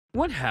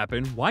What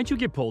happened? Why'd you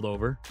get pulled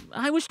over?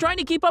 I was trying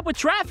to keep up with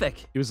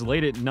traffic. It was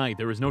late at night.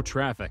 There was no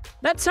traffic.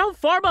 That's how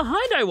far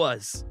behind I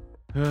was.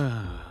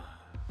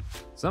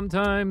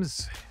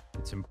 Sometimes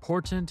it's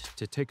important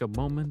to take a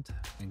moment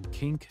and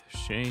kink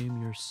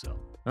shame yourself.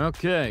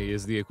 Okay,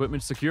 is the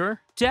equipment secure?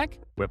 Check.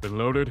 Weapon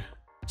loaded?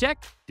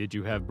 Check. Did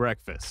you have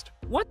breakfast?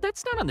 What?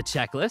 That's not on the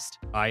checklist.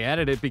 I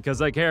added it because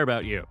I care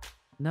about you.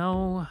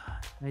 No,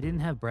 I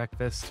didn't have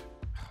breakfast.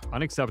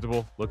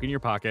 Unacceptable. Look in your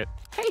pocket.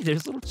 Hey,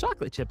 there's little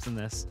chocolate chips in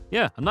this.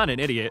 Yeah, I'm not an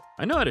idiot.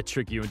 I know how to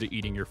trick you into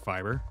eating your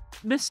fiber.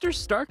 Mr.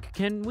 Stark,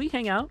 can we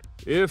hang out?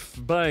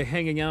 If by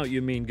hanging out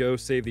you mean go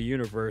save the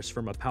universe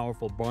from a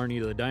powerful Barney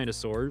the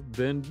dinosaur,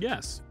 then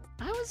yes.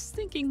 I was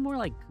thinking more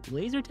like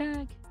laser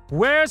tag.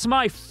 Where's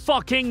my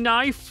fucking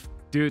knife?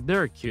 Dude,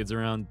 there are kids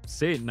around.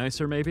 Say it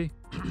nicer, maybe.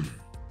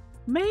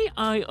 May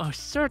I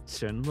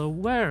ascertain the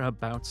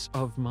whereabouts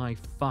of my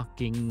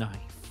fucking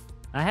knife?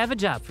 I have a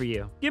job for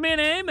you. Give me a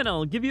name and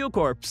I'll give you a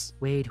corpse.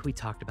 Wade, we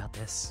talked about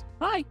this.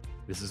 Hi.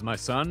 This is my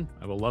son.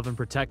 I will love and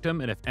protect him,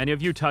 and if any of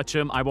you touch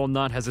him, I will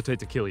not hesitate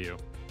to kill you.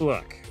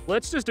 Look,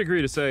 let's just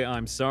agree to say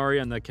I'm sorry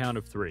on the count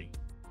of 3.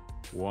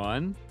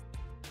 1,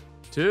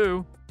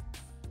 2,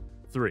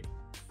 3.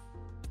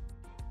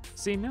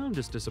 See, now I'm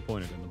just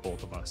disappointed in the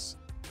both of us.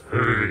 Hey,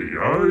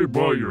 I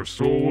bought your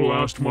soul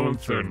last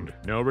month and...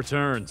 No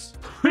returns.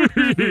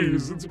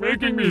 Please, it's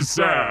making me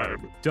sad.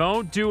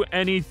 Don't do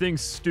anything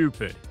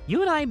stupid.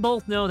 You and I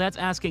both know that's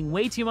asking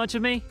way too much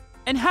of me.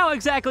 And how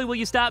exactly will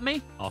you stop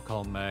me? I'll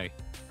call May.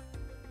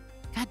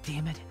 God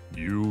damn it.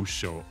 You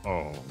shall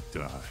all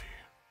die.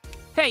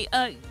 Hey,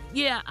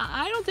 yeah,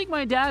 I don't think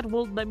my dad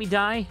will let me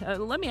die.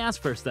 Let me ask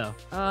first, though.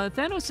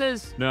 Thanos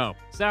says... No.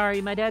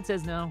 Sorry, my dad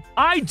says no.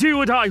 I do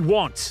what I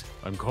want!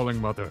 I'm calling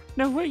Mother.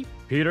 No, wait.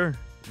 Peter,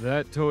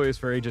 that toy is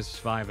for ages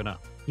 5 and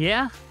up.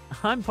 Yeah,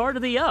 I'm part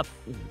of the up.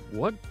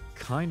 What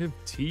kind of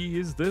tea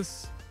is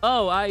this?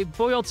 Oh, I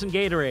boiled some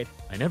Gatorade.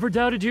 I never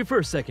doubted you for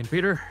a second,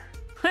 Peter.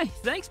 Hey,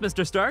 thanks,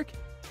 Mr. Stark.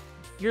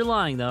 You're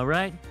lying, though,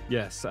 right?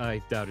 Yes,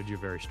 I doubted you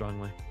very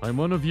strongly. I'm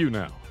one of you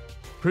now.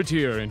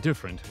 Prettier and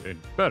different and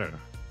better.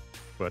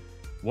 But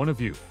one of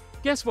you.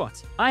 Guess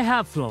what? I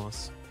have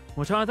flaws.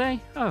 What are they?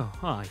 Oh,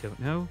 I don't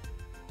know.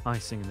 I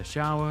sing in the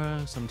shower,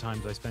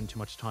 sometimes I spend too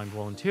much time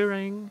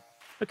volunteering.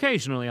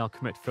 Occasionally I'll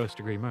commit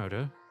first-degree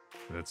murder.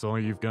 That's all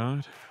you've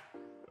got?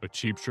 A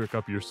cheap trick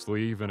up your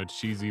sleeve and a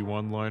cheesy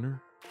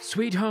one-liner?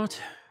 Sweetheart,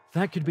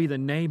 that could be the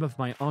name of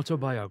my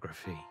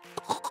autobiography.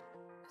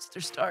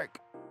 Mr. Stark,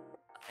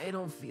 I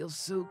don't feel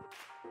so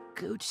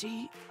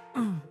Gucci.